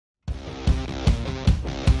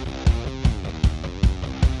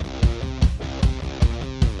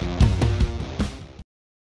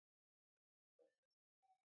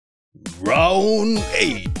Round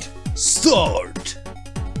 8. Start.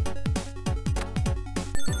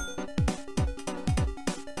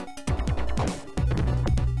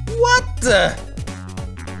 What the?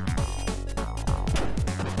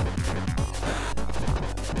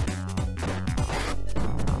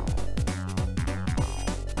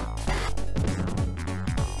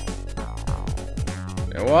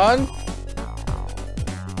 One.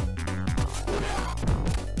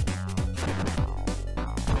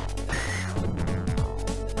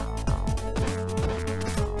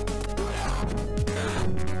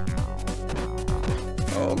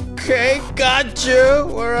 Okay, got you.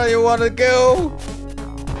 Where do you want to go?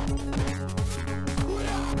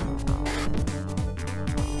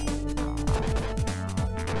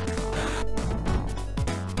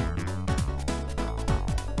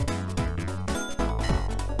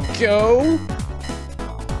 Go.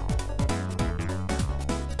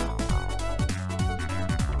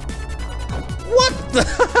 What the?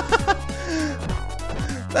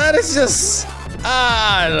 That is just...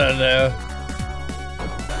 I don't know.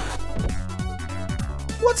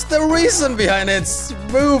 What's the reason behind it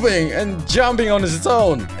moving and jumping on its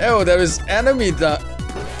own? Oh, there is enemy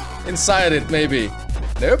inside it, maybe.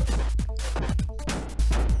 Nope.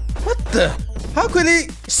 What the? How could he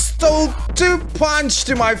stole 2 punch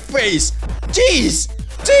to my face? Jeez!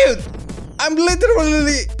 Dude! I'm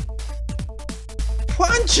literally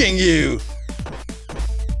punching you!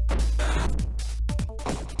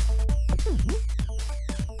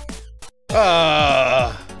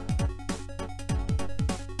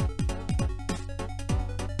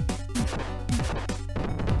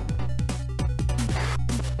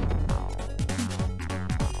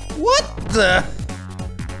 What the?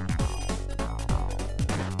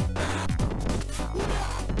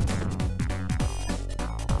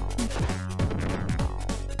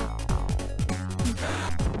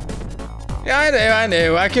 Yeah, I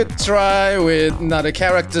know. I could try with another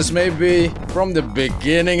characters maybe from the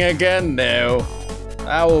beginning again. No,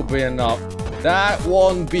 that will be enough. That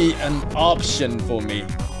won't be an option for me.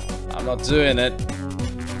 I'm not doing it.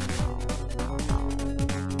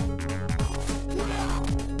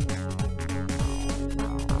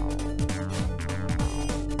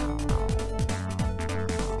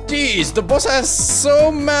 Jeez, the boss has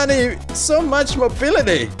so much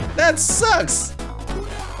mobility. That sucks.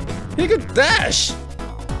 He could dash.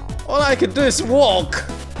 All I could do is walk.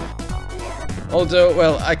 Although,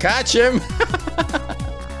 well, I catch him.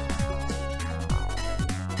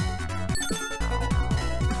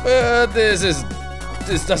 But this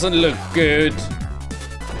doesn't look good.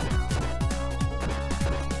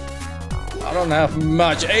 I don't have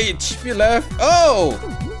much HP left. Oh!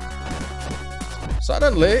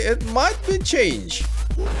 Suddenly, it might be changed.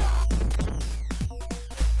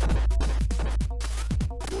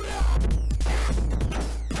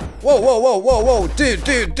 Whoa,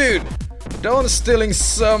 dude. Don't stealing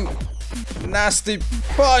some nasty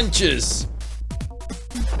punches.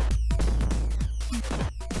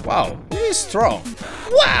 Wow, he's strong.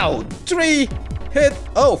 Wow, 3 hit,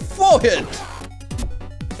 4 hit.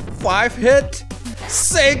 5 hit,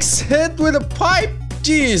 6 hit with a pipe.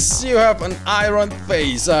 Jeez, you have an iron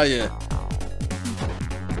face, are you?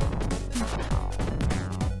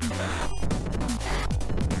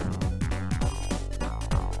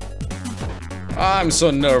 I'm so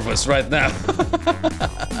nervous right now.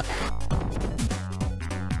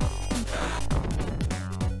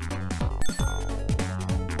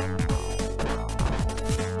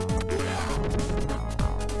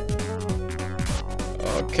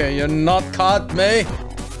 Okay, you're not caught, me.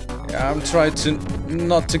 Yeah, I'm trying to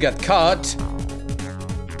not to get caught.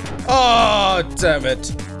 Oh, damn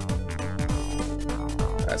it.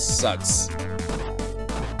 That sucks.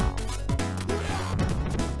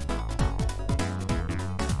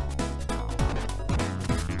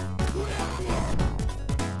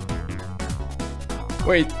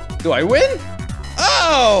 Wait, do I win?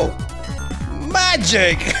 Oh!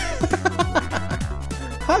 Magic!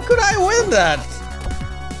 How could I win that?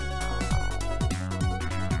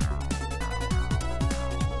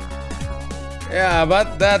 Yeah,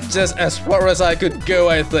 but that's just as far as I could go,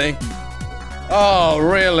 I think. Oh,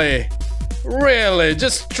 really? Really?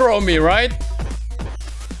 Just throw me, right?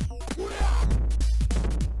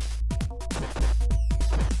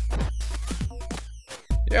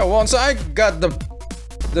 Yeah, once I got the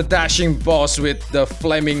dashing boss with the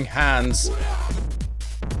flaming hands.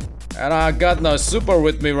 And I got no super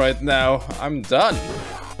with me right now. I'm done.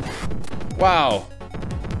 Wow.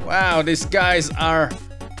 Wow, these guys are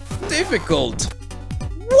difficult.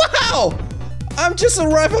 Wow! I'm just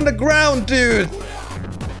arrived on the ground, dude.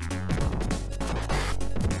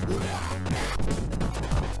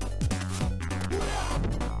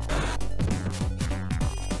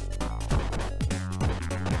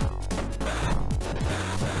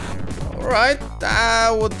 Alright, I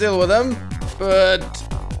will deal with them. But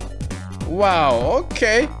wow,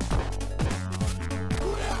 okay.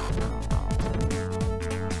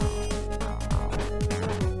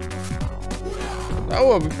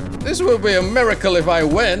 This will be a miracle if I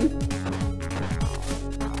win.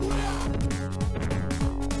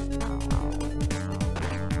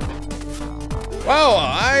 Wow,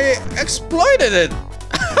 I exploited it.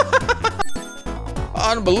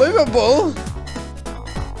 Unbelievable.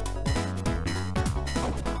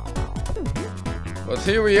 But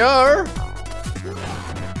here we are.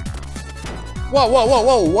 Whoa, whoa, whoa,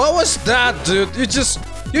 whoa, what was that, dude? You just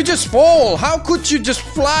fall. How could you just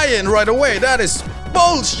fly in right away? That is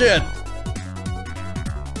bullshit.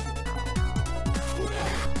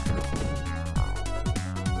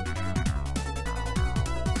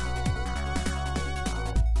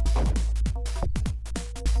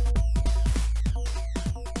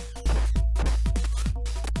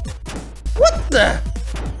 What the?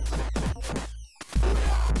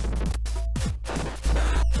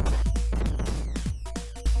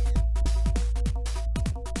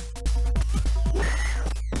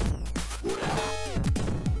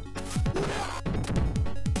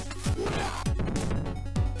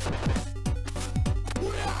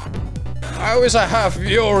 I wish I have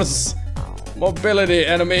yours mobility,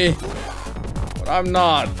 enemy, but I'm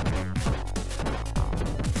not.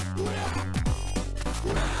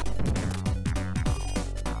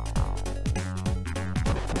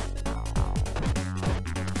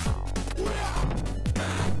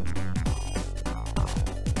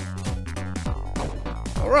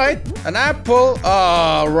 Alright, an apple.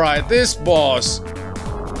 Right, this boss.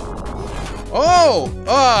 Oh,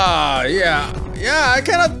 yeah. Yeah, I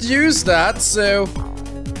cannot use that, so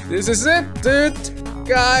this is it, dude.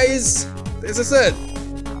 Guys, this is it.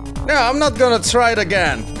 No, I'm not gonna try it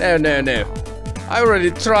again. No, no, no. I already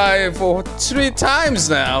tried for 3 times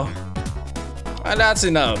now. And that's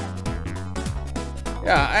enough.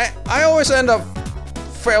 Yeah, I always end up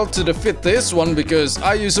fail to defeat this one because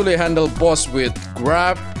I usually handle boss with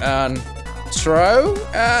grab and throw.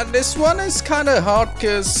 And this one is kinda hard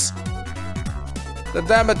because the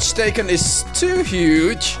damage taken is too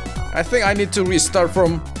huge. I think I need to restart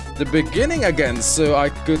from the beginning again so I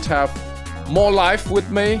could have more life with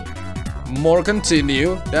me, more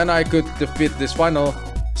continue, then I could defeat this final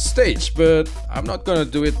stage, but I'm not gonna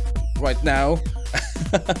do it right now.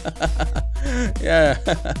 Yeah,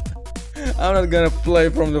 I'm not gonna play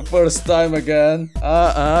from the first time again.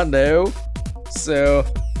 No. So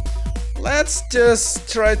let's just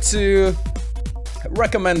try to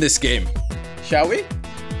recommend this game. Shall we?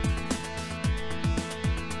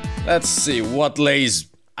 Let's see what lays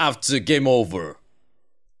after game over.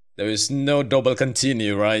 There is no double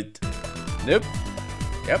continue, right? Nope.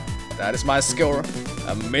 Yep, that is my score.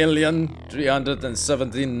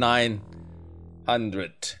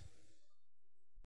 1,379,000.